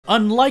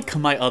Unlike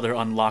my other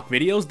unlock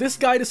videos, this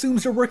guide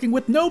assumes you're working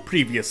with no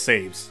previous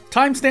saves.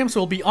 Timestamps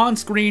will be on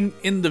screen,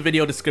 in the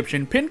video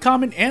description, pinned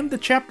comment, and the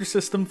chapter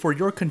system for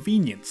your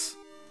convenience.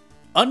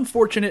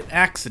 Unfortunate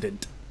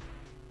accident.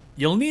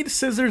 You'll need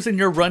scissors in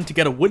your run to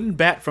get a wooden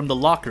bat from the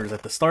lockers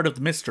at the start of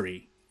the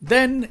mystery.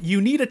 Then, you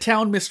need a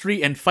town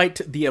mystery and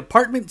fight the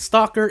apartment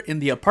stalker in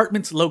the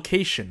apartment's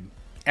location.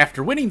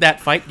 After winning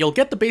that fight, you'll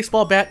get the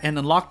baseball bat and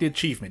unlock the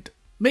achievement.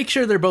 Make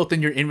sure they're both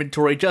in your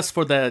inventory just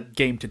for the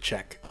game to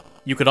check.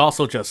 You could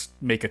also just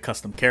make a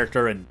custom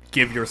character and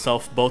give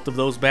yourself both of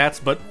those bats,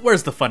 but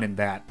where's the fun in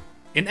that?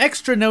 An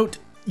extra note,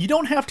 you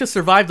don't have to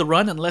survive the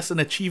run unless an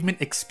achievement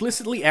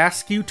explicitly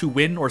asks you to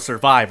win or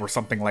survive or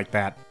something like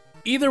that.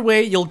 Either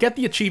way, you'll get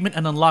the achievement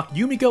and unlock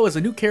Yumiko as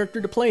a new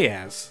character to play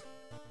as.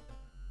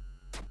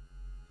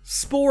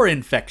 Spore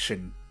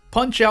Infection.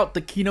 Punch out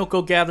the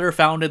Kinoko Gatherer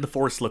found in the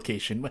forest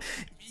location.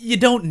 You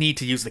don't need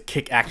to use the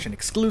kick action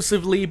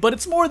exclusively, but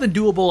it's more than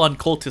doable on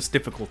cultist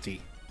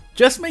difficulty.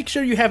 Just make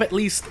sure you have at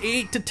least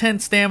 8 to 10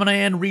 stamina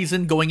and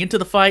reason going into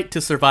the fight to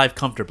survive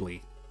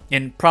comfortably.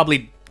 And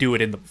probably do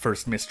it in the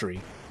first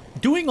mystery.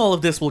 Doing all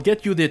of this will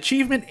get you the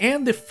achievement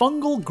and the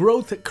Fungal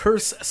Growth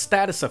Curse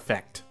status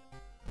effect.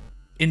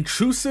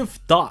 Intrusive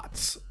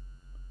Thoughts.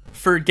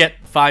 Forget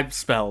 5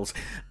 spells.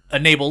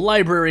 Enable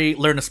library,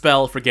 learn a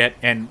spell, forget,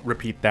 and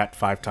repeat that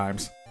 5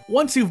 times.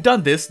 Once you've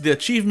done this, the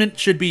achievement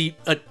should be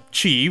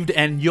achieved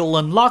and you'll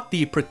unlock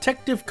the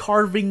Protective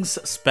Carvings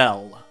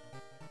spell.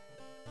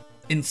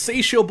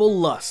 Insatiable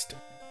Lust.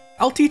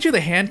 I'll teach you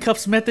the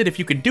handcuffs method if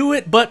you can do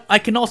it, but I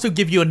can also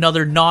give you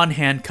another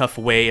non-handcuff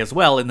way as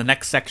well in the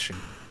next section.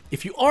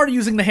 If you are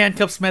using the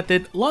handcuffs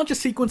method, launch a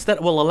sequence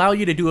that will allow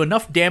you to do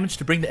enough damage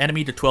to bring the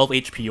enemy to 12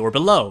 HP or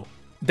below.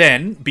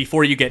 Then,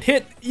 before you get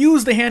hit,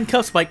 use the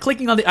handcuffs by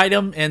clicking on the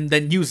item and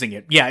then using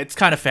it. Yeah, it's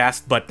kind of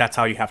fast, but that's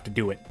how you have to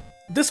do it.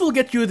 This will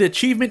get you the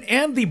achievement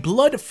and the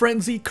Blood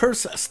Frenzy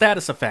Curse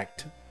status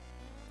effect.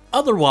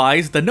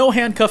 Otherwise, the no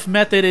handcuff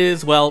method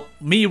is, well,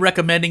 me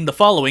recommending the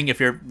following if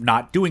you're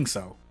not doing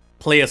so.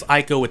 Play as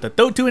Aiko with the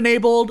Dotu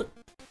enabled,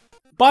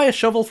 buy a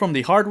shovel from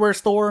the hardware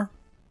store,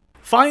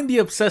 find the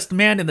obsessed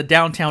man in the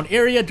downtown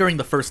area during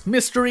the first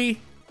mystery,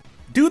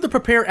 do the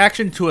prepare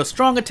action to a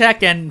strong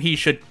attack and he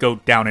should go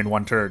down in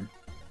 1 turn.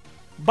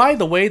 By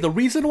the way, the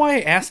reason why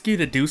I ask you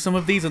to do some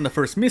of these in the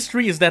first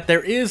mystery is that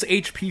there is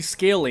HP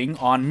scaling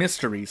on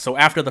mystery, so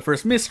after the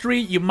first mystery,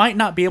 you might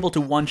not be able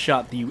to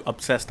one-shot the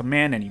obsessed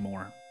man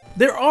anymore.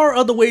 There are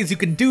other ways you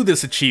can do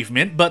this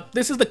achievement, but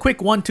this is the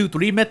quick 1, 2,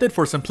 3 method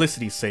for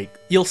simplicity's sake.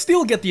 You'll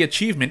still get the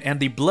achievement and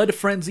the Blood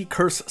Frenzy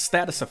Curse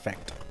status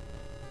effect.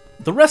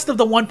 The rest of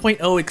the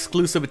 1.0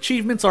 exclusive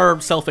achievements are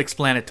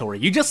self-explanatory.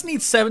 You just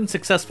need 7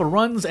 successful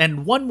runs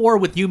and 1 more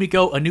with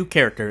Yumiko, a new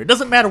character. It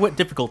doesn't matter what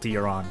difficulty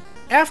you're on.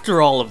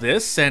 After all of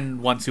this,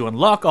 and once you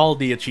unlock all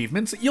the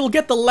achievements, you'll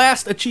get the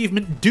last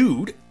achievement,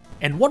 Dude,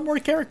 and 1 more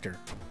character.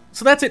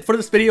 So that's it for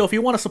this video. If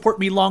you want to support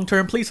me long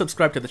term, please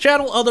subscribe to the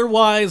channel.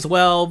 Otherwise,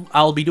 well,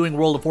 I'll be doing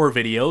World of War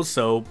videos,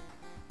 so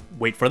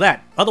wait for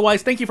that.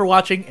 Otherwise, thank you for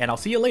watching, and I'll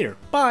see you later.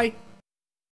 Bye!